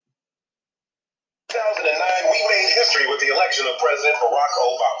history with the election of President Barack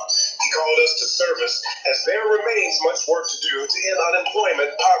Obama. He called us to service as there remains much work to do to end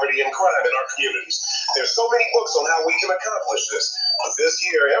unemployment, poverty, and crime in our communities. There's so many books on how we can accomplish this. But this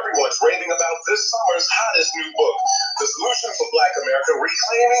year, everyone's raving about this summer's hottest new book, The Solution for Black America,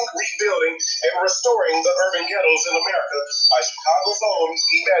 Reclaiming, Rebuilding, and Restoring the Urban Ghettos in America by Chicago's own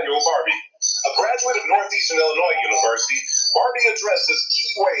Emmanuel Barbie. A graduate of Northeastern Illinois University, Barbie addresses key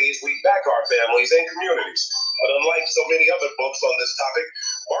ways we back our families and communities. But unlike so many other books on this topic,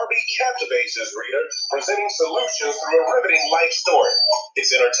 Barbie captivates his reader, presenting solutions through a riveting life story.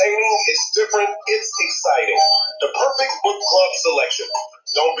 It's entertaining, it's different, it's exciting. The perfect book club selection.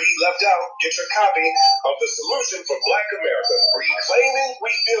 Don't be left out. Get your copy of The Solution for Black America, Reclaiming,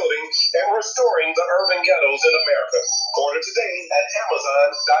 Rebuilding, and Restoring the Urban Ghettos in America. Order today at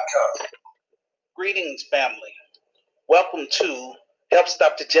Amazon.com. Greetings, family. Welcome to Help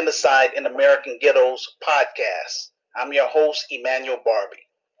Stop the Genocide in American Ghettos podcast. I'm your host, Emmanuel Barbie.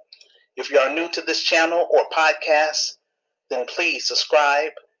 If you are new to this channel or podcast, then please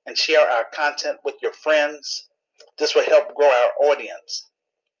subscribe and share our content with your friends. This will help grow our audience.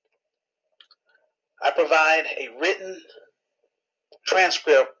 I provide a written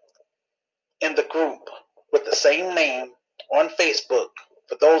transcript in the group with the same name on Facebook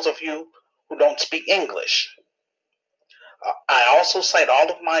for those of you who don't speak English. I also cite all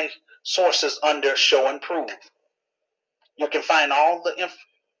of my sources under Show and Prove. You can find all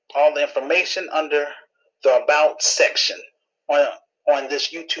the information under the About section on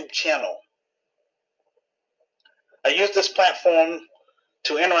this YouTube channel. I use this platform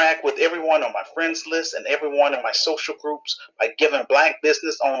to interact with everyone on my friends list and everyone in my social groups by giving Black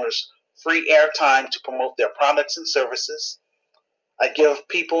business owners free airtime to promote their products and services. I give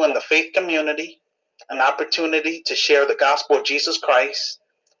people in the faith community an opportunity to share the gospel of Jesus Christ,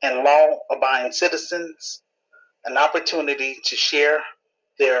 and law-abiding citizens an opportunity to share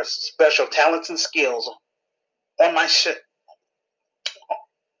their special talents and skills on my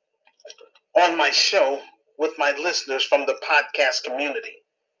show with my listeners from the podcast community.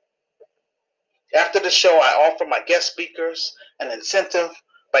 After the show, I offer my guest speakers an incentive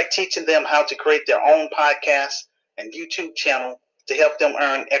by teaching them how to create their own podcast and YouTube channel to help them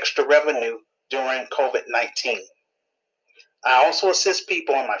earn extra revenue during COVID-19. I also assist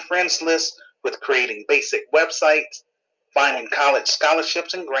people on my friends list with creating basic websites, finding college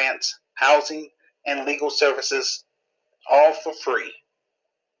scholarships and grants, housing, and legal services, all for free.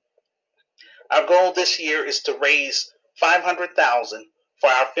 Our goal this year is to raise $500,000 for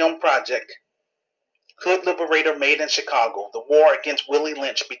our film project, Hood Liberator Made in Chicago, The War Against Willie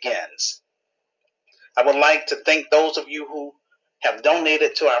Lynch Begins. I would like to thank those of you who have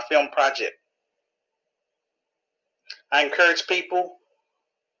donated to our film project. I encourage people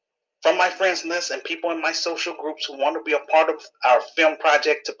from my friends list and people in my social groups who want to be a part of our film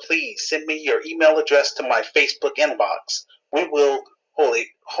project to please send me your email address to my Facebook inbox. We will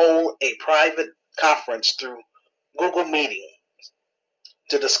hold a private conference through Google Meeting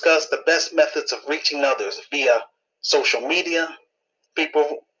to discuss the best methods of reaching others via social media,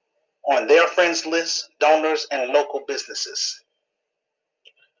 people on their friends list, donors, and local businesses.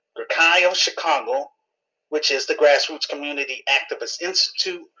 Grekai of Chicago, which is the Grassroots Community Activist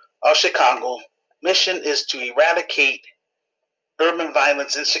Institute of Chicago, mission is to eradicate urban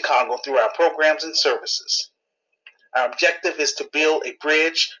violence in Chicago through our programs and services. Our objective is to build a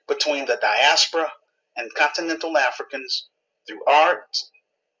bridge between the diaspora and continental Africans through art,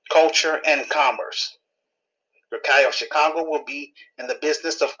 culture, and commerce. Grekai of Chicago will be in the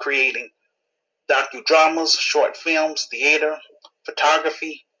business of creating docudramas, short films, theater,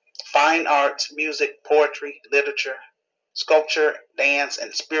 photography, fine arts, music, poetry, literature, sculpture, dance,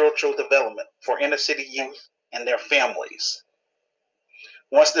 and spiritual development for inner city youth and their families.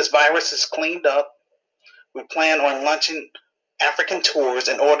 Once this virus is cleaned up, we plan on launching African tours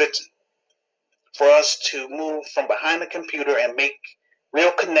in order for us to move from behind the computer and make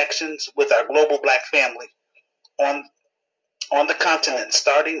real connections with our global Black family on the continent,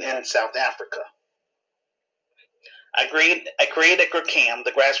 starting in South Africa. I created GRCAM,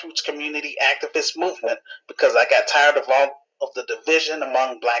 the Grassroots Community Activist Movement, because I got tired of all of the division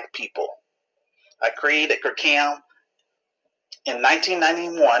among Black people. I created GRCAM in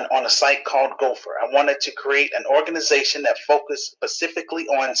 1991 on a site called Gopher. I wanted to create an organization that focused specifically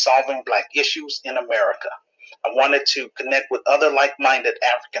on solving Black issues in America. I wanted to connect with other like-minded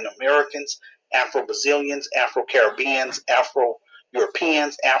African Americans, Afro-Brazilians, Afro-Caribbeans,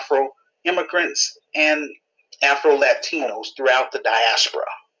 Afro-Europeans, Afro-immigrants, and Afro-Latinos throughout the diaspora.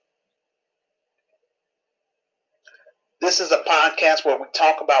 This is a podcast where we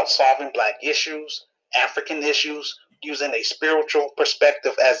talk about solving Black issues, African issues using a spiritual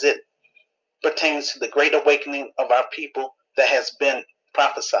perspective as it pertains to the great awakening of our people that has been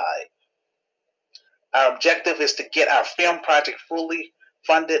prophesied. Our objective is to get our film project fully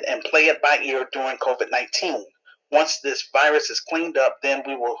funded and play it by ear during COVID-19. Once this virus is cleaned up, then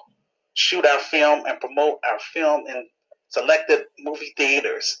we will shoot our film and promote our film in selected movie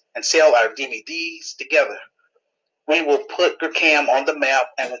theaters and sell our DVDs together. We will put Gurkam on the map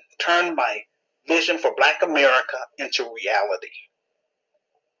and turn my vision for Black America into reality.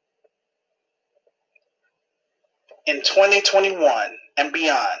 In 2021 and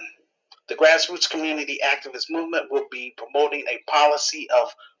beyond, the grassroots community activist movement will be promoting a policy of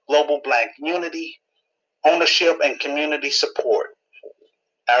global Black unity, ownership, and community support.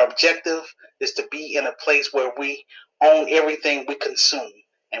 Our objective is to be in a place where we own everything we consume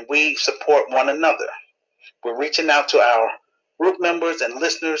and we support one another. We're reaching out to our group members and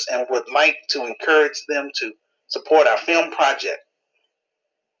listeners and would like to encourage them to support our film project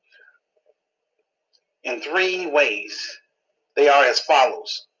in 3 ways. They are as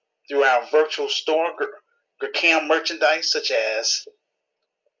follows: through our virtual store, Gurkam merchandise such as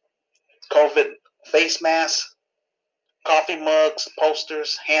COVID face masks, coffee mugs,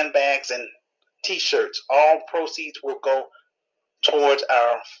 posters, handbags, and t-shirts. All proceeds will go towards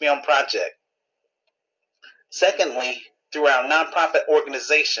our film project. Secondly, through our nonprofit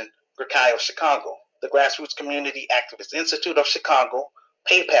organization, Gurkai of Chicago, the Grassroots Community Activist Institute of Chicago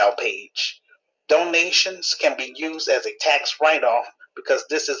PayPal page. Donations can be used as a tax write-off because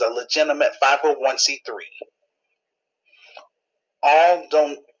this is a legitimate 501c3. All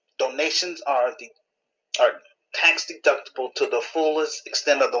donations are tax deductible to the fullest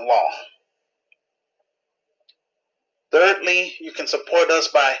extent of the law. Thirdly, you can support us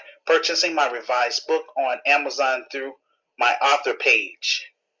by purchasing my revised book on Amazon through my author page.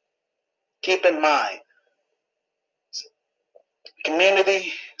 Keep in mind,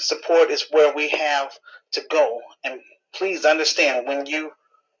 community support is where we have to go, and please understand, when you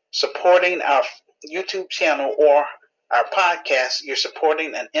supporting our YouTube channel or our podcast, you're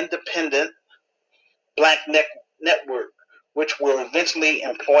supporting an independent Black network which will eventually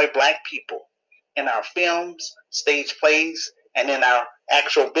employ Black people in our films, stage plays, and in our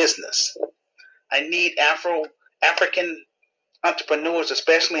actual business. I need African entrepreneurs,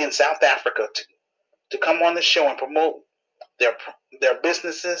 especially in South Africa, to come on the show and promote their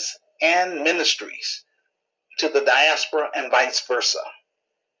businesses and ministries to the diaspora and vice versa.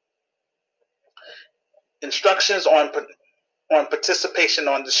 Instructions on participation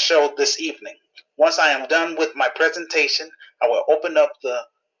on the show this evening. Once I am done with my presentation, I will open up the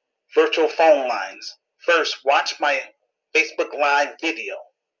virtual phone lines. First, watch my Facebook Live video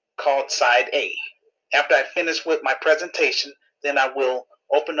called Side A. After I finish with my presentation, then I will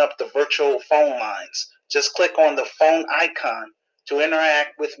open up the virtual phone lines. Just click on the phone icon to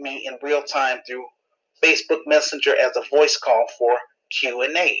interact with me in real time through Facebook Messenger as a voice call for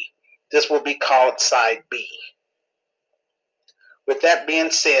Q&A. This will be called Side B. With that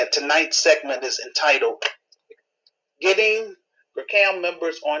being said, tonight's segment is entitled Getting Gurkam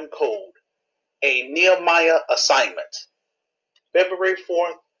Members on Code, a Nehemiah Assignment. February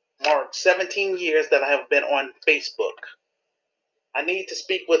 4th marked 17 years that I have been on Facebook. I need to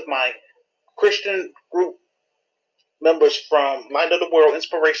speak with my Christian group members from Light of the World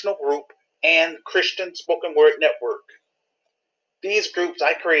Inspirational Group and Christian Spoken Word Network. These groups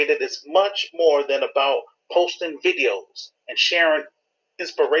I created is much more than about posting videos and sharing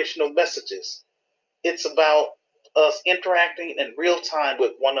inspirational messages. It's about us interacting in real time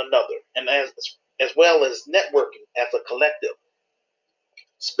with one another, and as well as networking as a collective.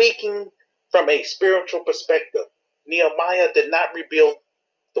 Speaking from a spiritual perspective, Nehemiah did not rebuild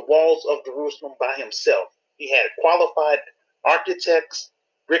the walls of Jerusalem by himself. He had qualified architects,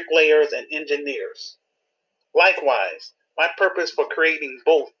 bricklayers, and engineers. Likewise, my purpose for creating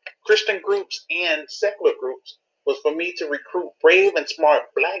both Christian groups and secular groups was for me to recruit brave and smart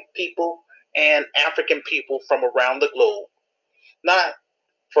Black people and African people from around the globe, not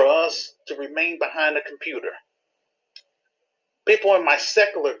for us to remain behind a computer. People in my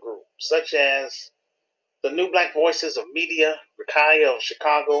secular group, such as the New Black Voices of Media, Gurkai of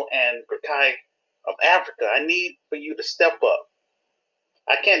Chicago, and Gurkai of Africa, I need for you to step up.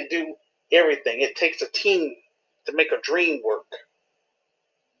 I can't do everything. It takes a team to make a dream work.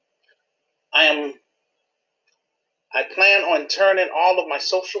 I plan on turning all of my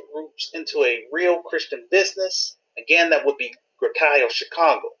social groups into a real Christian business. Again, that would be Gurkai of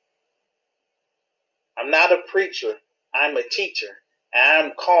Chicago. I'm not a preacher. I'm a teacher. And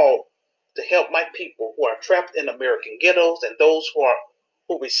I'm called to help my people who are trapped in American ghettos and those who are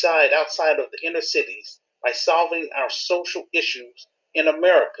who reside outside of the inner cities by solving our social issues in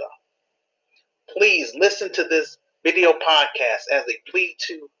America. Please listen to this video podcast as a plea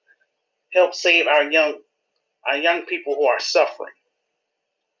to help save our young people who are suffering.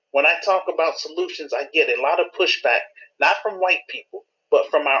 When I talk about solutions, I get a lot of pushback, not from white people, but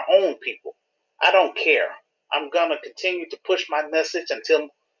from our own people. I don't care. I'm going to continue to push my message until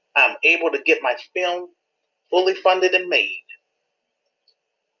I'm able to get my film fully funded and made.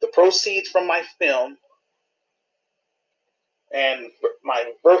 The proceeds from my film and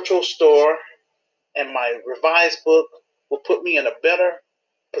my virtual store and my revised book will put me in a better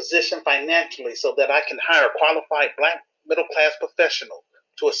position financially so that I can hire qualified Black middle class professionals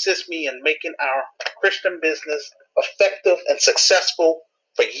to assist me in making our Christian business effective and successful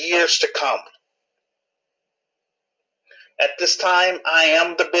for years to come. At this time, I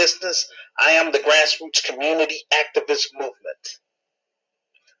am the business. I am the grassroots community activist movement.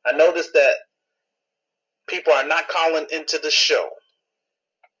 I noticed that people are not calling into the show.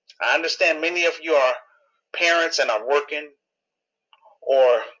 I understand many of you are parents and are working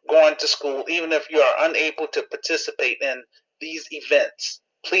or going to school. Even if you are unable to participate in these events,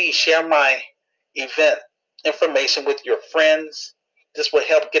 please share my event information with your friends. This will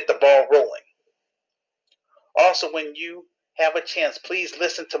help get the ball rolling. Also, when you have a chance, please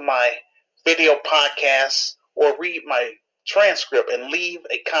listen to my video podcast or read my transcript and leave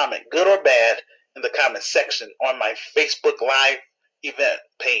a comment, good or bad, in the comment section on my Facebook Live event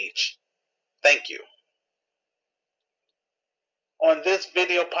page. Thank you. On this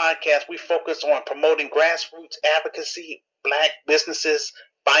video podcast, we focus on promoting grassroots advocacy, Black businesses,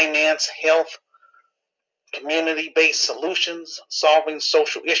 finance, health, community-based solutions, solving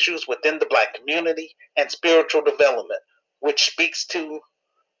social issues within the Black community, and spiritual development, which speaks to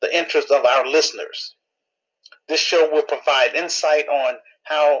the interest of our listeners. This show will provide insight on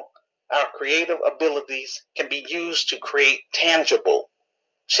how our creative abilities can be used to create tangible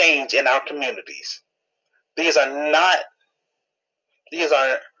change in our communities. These are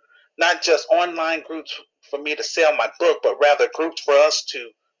not just online groups for me to sell my book, but rather groups for us to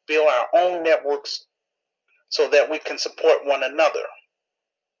build our own networks so that we can support one another.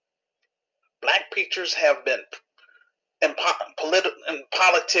 Black preachers have been in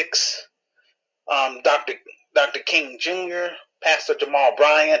politics. Dr. King Jr., Pastor Jamal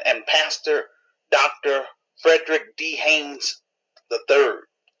Bryant, and Pastor Dr. Frederick D. Haynes III,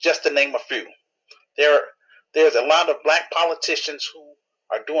 just to name a few. There's a lot of Black politicians who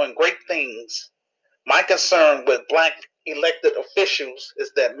are doing great things. My concern with Black elected officials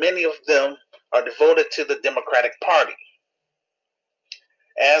is that many of them are devoted to the Democratic Party.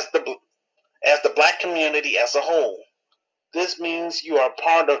 As the Black community as a whole, this means you are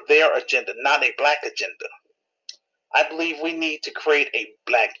part of their agenda, not a Black agenda. I believe we need to create a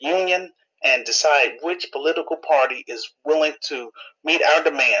Black union and decide which political party is willing to meet our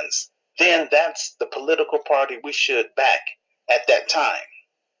demands. Then that's the political party we should back at that time.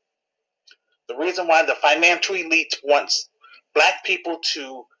 The reason why the financial elite wants Black people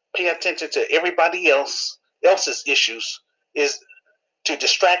to pay attention to everybody else's issues is to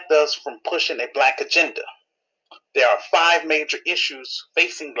distract us from pushing a Black agenda. There are 5 major issues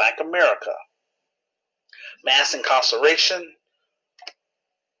facing Black America: mass incarceration,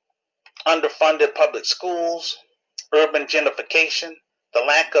 underfunded public schools, urban gentrification, the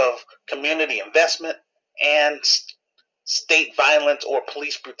lack of community investment, and state violence or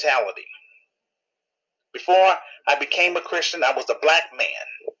police brutality. Before I became a Christian, I was a Black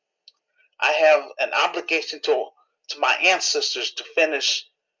man. I have an obligation to my ancestors to finish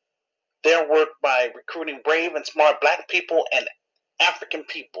their work by recruiting brave and smart Black people and African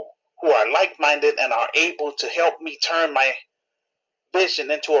people who are like-minded and are able to help me turn my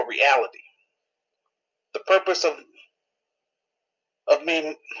vision into a reality. The purpose of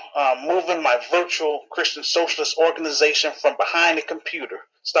me moving my virtual Christian socialist organization from behind a computer,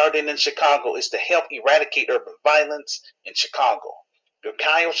 starting in Chicago, is to help eradicate urban violence in Chicago.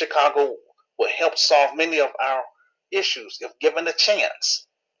 Ohio, Chicago will help solve many of our issues if given a chance.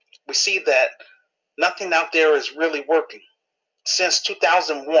 We see that nothing out there is really working. Since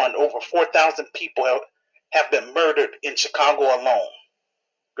 2001, over 4,000 people have been murdered in Chicago alone.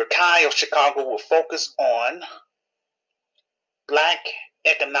 Ohio, Chicago will focus on Black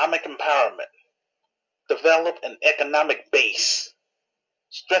economic empowerment, develop an economic base,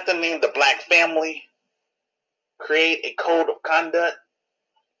 strengthening the Black family, create a code of conduct,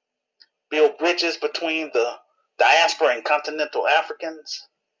 build bridges between the diaspora and continental Africans.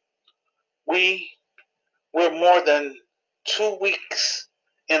 We're more than 2 weeks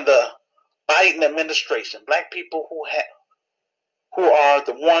in the Biden administration. Black people who are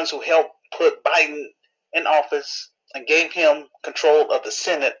the ones who helped put Biden in office and gave him control of the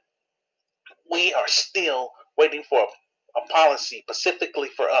Senate, we are still waiting for a policy specifically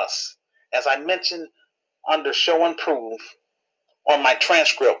for us. As I mentioned under Show and Prove on my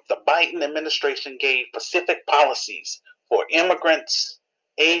transcript, the Biden administration gave specific policies for immigrants,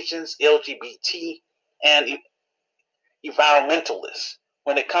 Asians, LGBT, and environmentalists.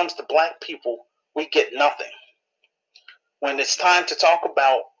 When it comes to black people, we get nothing. When it's time to talk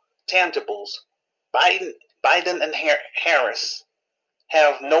about tangibles, Biden and Harris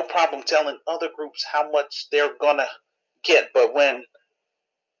have no problem telling other groups how much they're gonna get, but when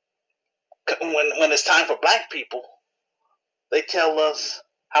it's time for black people, they tell us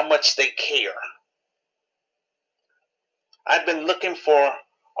how much they care. I've been looking for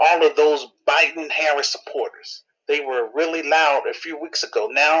all of those Biden-Harris supporters. They were really loud a few weeks ago.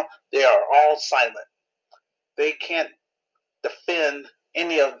 Now they are all silent. They can't defend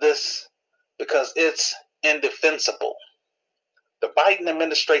any of this because it's indefensible. The Biden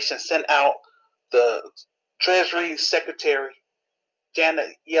administration sent out the Treasury Secretary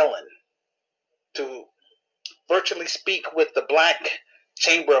Janet Yellen to virtually speak with the Black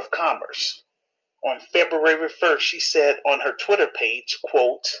Chamber of Commerce. On February 1st, she said on her Twitter page,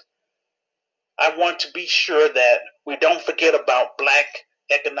 quote, "I want to be sure that we don't forget about Black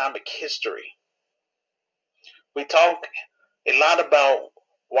economic history. We talk a lot about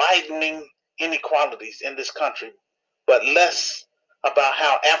widening inequalities in this country, but less about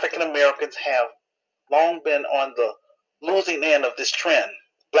how African Americans have long been on the losing end of this trend.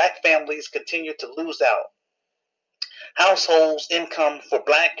 Black families continue to lose out. Households' income for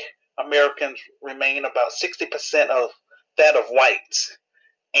Black Americans remain about 60% of that of whites,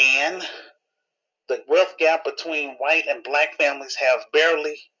 and the wealth gap between white and Black families have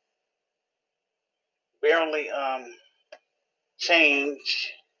barely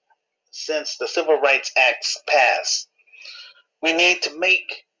changed since the Civil Rights Acts passed. We need to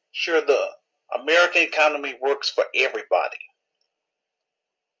make sure the American economy works for everybody."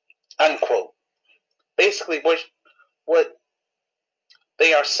 Unquote. Basically, what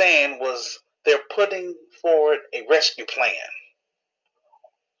they are saying was they're putting forward a rescue plan.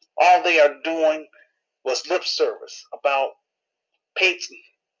 All they are doing was lip service about paychecks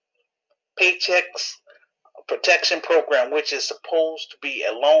protection program, which is supposed to be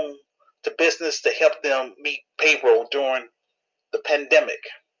a loan to business to help them meet payroll during the pandemic.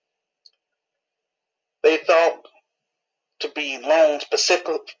 They thought to be loans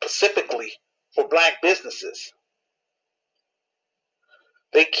specifically for Black businesses.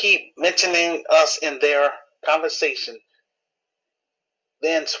 They keep mentioning us in their conversation,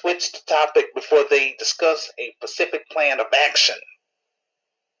 then switch the topic before they discuss a specific plan of action.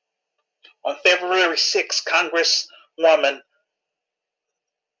 On February 6th, Congresswoman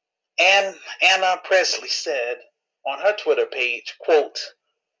Anna Presley said on her Twitter page, quote,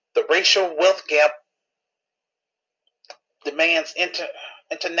 "The racial wealth gap demands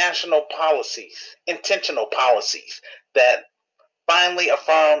intentional policies that finally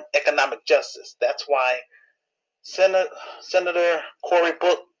affirm economic justice. That's why Senator Cory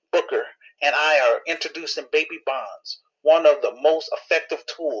Booker and I are introducing baby bonds, one of the most effective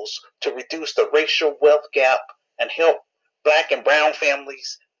tools to reduce the racial wealth gap and help Black and brown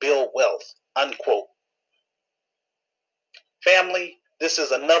families build wealth." Unquote. Family, this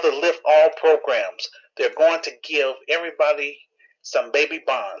is another Lift All programs. They're going to give everybody some baby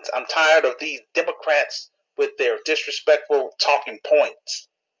bonds. I'm tired of these Democrats with their disrespectful talking points.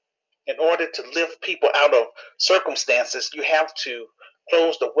 In order to lift people out of circumstances, you have to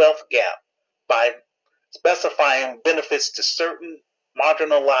close the wealth gap by specifying benefits to certain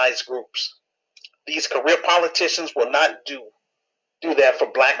marginalized groups. These career politicians will not do that for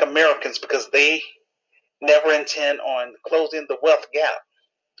Black Americans because they never intend on closing the wealth gap.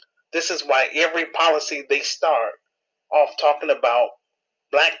 This is why every policy they start off talking about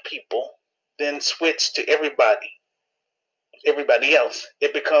Black people, then switch to everybody else.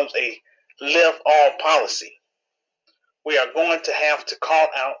 It becomes a live all policy. We are going to have to call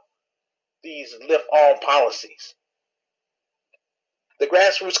out these live all policies. The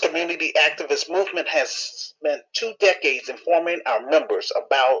grassroots community activist movement has spent 2 decades informing our members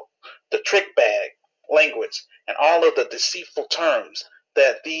about the trick bag language and all of the deceitful terms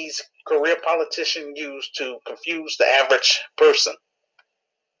that these career politicians use to confuse the average person.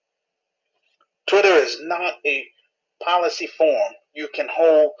 Twitter is not a policy forum. You can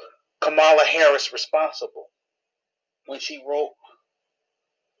hold Kamala Harris responsible when she wrote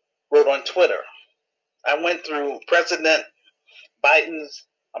on Twitter. I went through President Biden's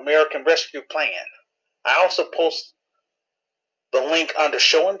American Rescue Plan. I also the link under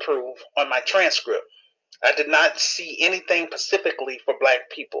Show and Prove on my transcript. I did not see anything specifically for black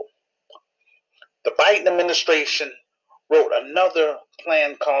people. The Biden administration wrote another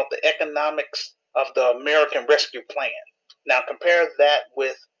plan called the Economics of the American Rescue Plan. Now compare that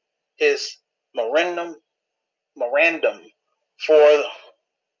with his memorandum for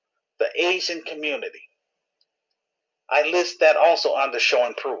the Asian community. I list that also under Show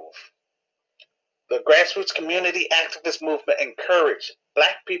and Prove. The grassroots community activist movement encouraged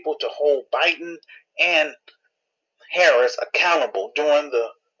black people to hold Biden and Harris accountable during the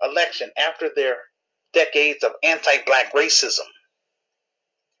election after their decades of anti-black racism.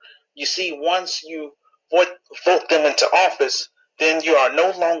 You see, once you vote them into office, then you are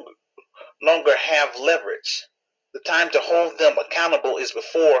no longer have leverage. The time to hold them accountable is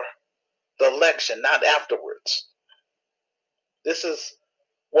before the election, not afterwards. This is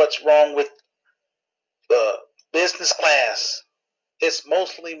what's wrong with the business class. It's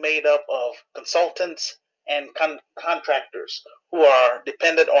mostly made up of consultants and contractors who are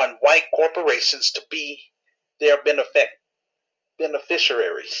dependent on white corporations to be their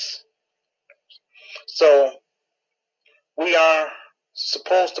beneficiaries. So we are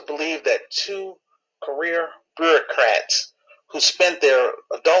supposed to believe that two career bureaucrats who spent their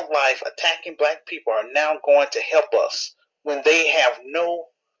adult life attacking black people are now going to help us when they have no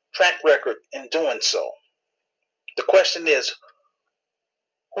track record in doing so. The question is,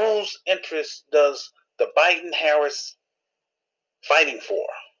 whose interest does the Biden-Harris fighting for?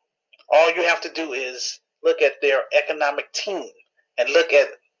 All you have to do is look at their economic team and look at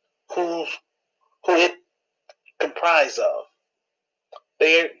who it comprised of.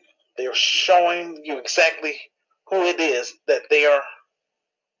 They're showing you exactly who it is that they are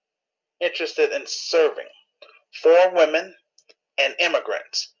interested in serving. 4 women and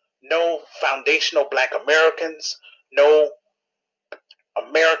immigrants. No foundational black Americans, no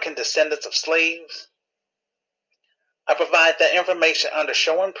American descendants of slaves. I provide that information under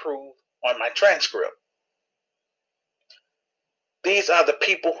Show and Prove on my transcript. These are the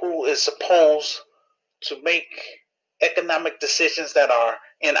people who is supposed to make economic decisions that are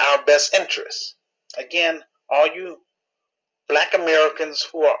in our best interest. Again, all you black Americans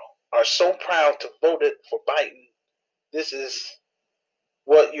who are so proud to vote for Biden, this is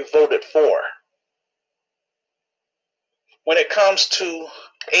what you voted for. When it comes to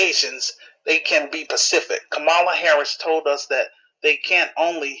Asians, they can be pacific. Kamala Harris told us that they can't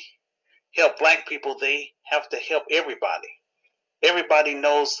only help black people, they have to help everybody. Everybody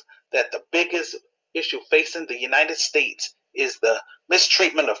knows that the biggest issue facing the United States is the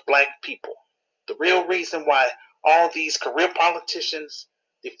mistreatment of black people. The real reason why all these career politicians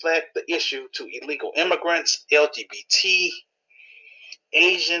deflect the issue to illegal immigrants, LGBT,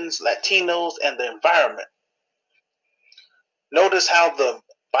 Asians, Latinos, and the environment. Notice how the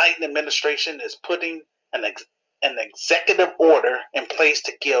Biden administration is putting an executive order in place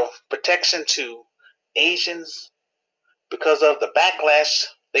to give protection to Asians because of the backlash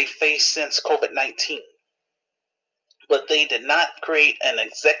they face since COVID-19. But they did not create an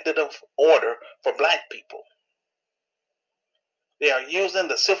executive order for black people. They are using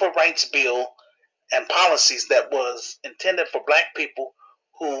the Civil Rights Bill and policies that was intended for black people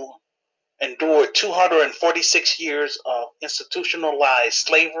who endured 246 years of institutionalized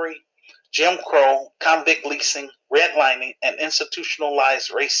slavery, Jim Crow, convict leasing, redlining, and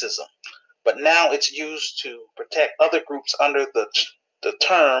institutionalized racism. But now it's used to protect other groups under the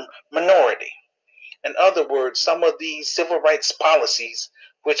term minority. In other words, some of these civil rights policies,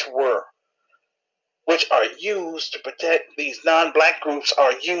 which are used to protect these non-black groups,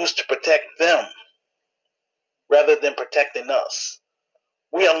 are used to protect them rather than protecting us.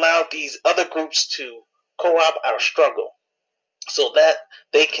 We allow these other groups to co-opt our struggle so that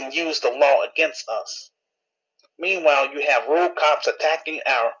they can use the law against us. Meanwhile, you have road cops attacking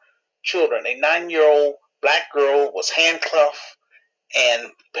our children. A 9-year-old black girl was handcuffed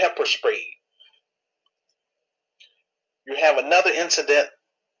and pepper sprayed. You have another incident,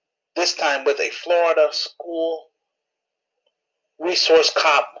 this time with a Florida school resource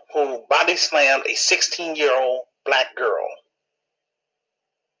cop who body slammed a 16-year-old black girl.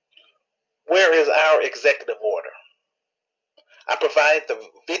 Where is our executive order? I provide the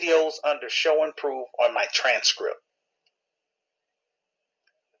videos under Show and Prove on my transcript.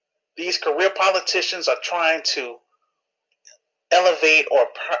 These career politicians are trying to elevate or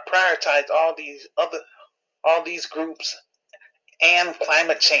prioritize all these groups and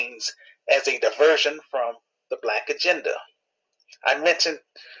climate change as a diversion from the black agenda. I mentioned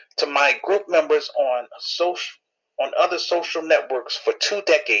to my group members on other social networks for 2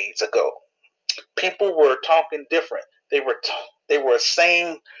 decades ago, people were talking different. They were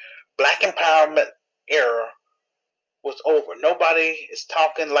saying black empowerment era was over. Nobody is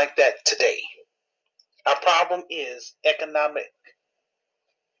talking like that today. Our problem is economic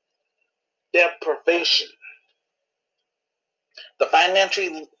deprivation. The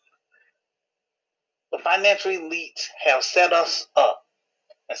financial elites have set us up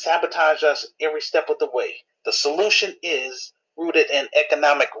and sabotage us every step of the way. The solution is rooted in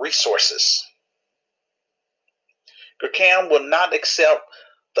economic resources. Gurkhan will not accept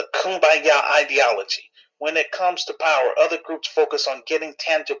the kumbaya ideology. When it comes to power, other groups focus on getting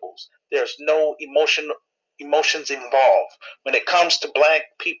tangibles. There's no emotions involved. When it comes to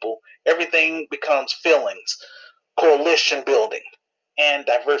black people, everything becomes feelings, coalition building, and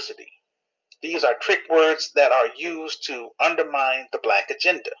diversity. These are trick words that are used to undermine the black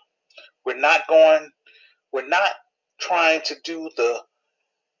agenda. We're not trying to do the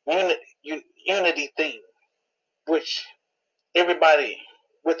unity thing, which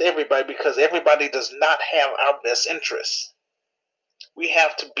with everybody, because everybody does not have our best interests. We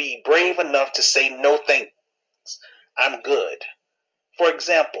have to be brave enough to say no thanks. I'm good. For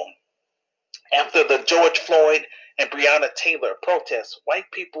example, after the George Floyd and Breonna Taylor protests, white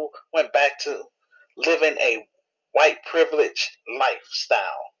people went back to living a white privilege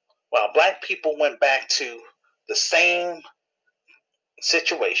lifestyle, while black people went back to the same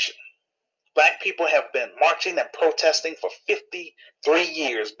situation. Black people have been marching and protesting for 53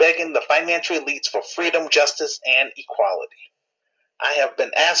 years, begging the financial elites for freedom, justice, and equality. I have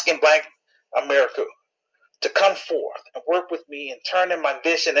been asking Black America to come forth and work with me in turning my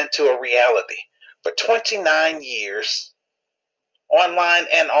vision into a reality. For 29 years, online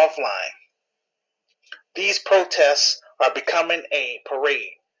and offline, these protests are becoming a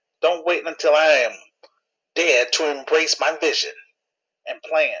parade. Don't wait until I am dead to embrace my vision and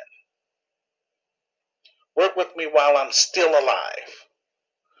plan. Work with me while I'm still alive.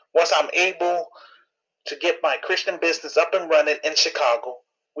 Once I'm able to get my Christian business up and running in Chicago,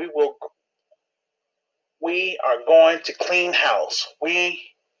 we are going to clean house. We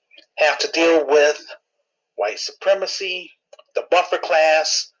have to deal with white supremacy, the buffer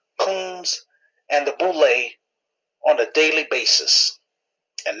class, coons, and the boule on a daily basis.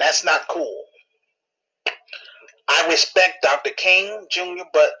 And that's not cool. I respect Dr. King Jr.,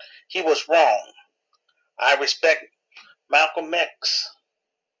 but he was wrong. I respect Malcolm X.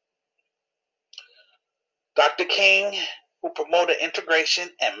 Dr. King, who promoted integration,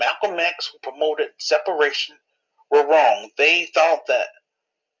 and Malcolm X, who promoted separation, were wrong. They thought that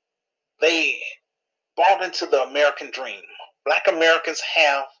they bought into the American dream. Black Americans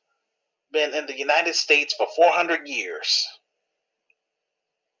have been in the United States for 400 years.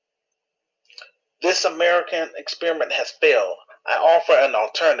 This American experiment has failed. I offer an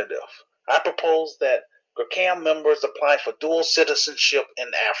alternative. I propose that Gurkhan members apply for dual citizenship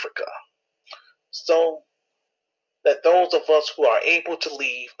in Africa, so that those of us who are able to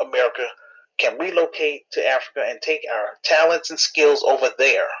leave America can relocate to Africa and take our talents and skills over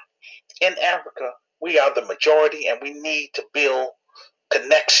there. In Africa, we are the majority, and we need to build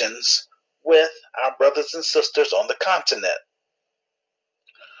connections with our brothers and sisters on the continent.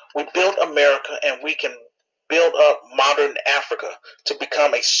 We built America, and we can build up modern Africa to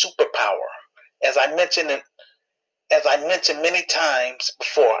become a superpower. As I mentioned many times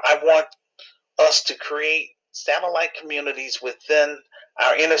before, I want us to create satellite communities within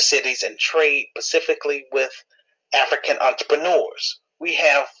our inner cities and trade specifically with African entrepreneurs. We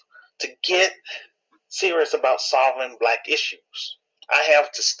have to get serious about solving black issues.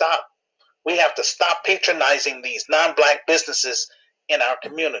 We have to stop patronizing these non-black businesses in our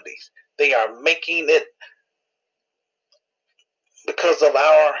communities. They are making it because of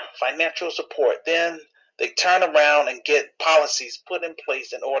our financial support. Then they turn around and get policies put in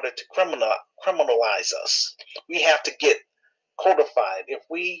place in order to criminalize us. We have to get codified if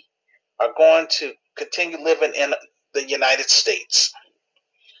we are going to continue living in the United States.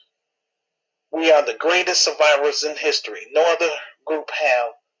 We are the greatest survivors in history. No other group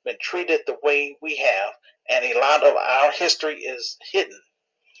have been treated the way we have, and a lot of our history is hidden.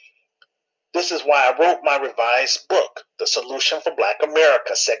 This is why I wrote my revised book, The Solution for Black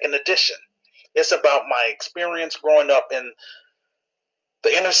America, second edition. It's about my experience growing up in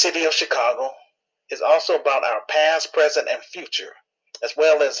the inner city of Chicago. It's also about our past, present, and future, as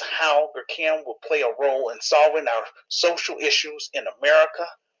well as how Gurkhan will play a role in solving our social issues in America,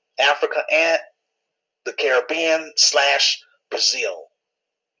 Africa, and the Caribbean/Brazil.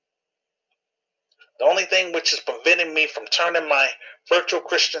 The only thing which is preventing me from turning my virtual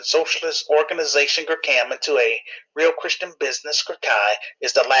Christian socialist organization Gurkhan into a real Christian business, Gurkai,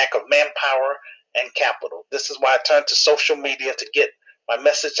 is the lack of manpower and capital. This is why I turned to social media to get my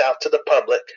message out to the public.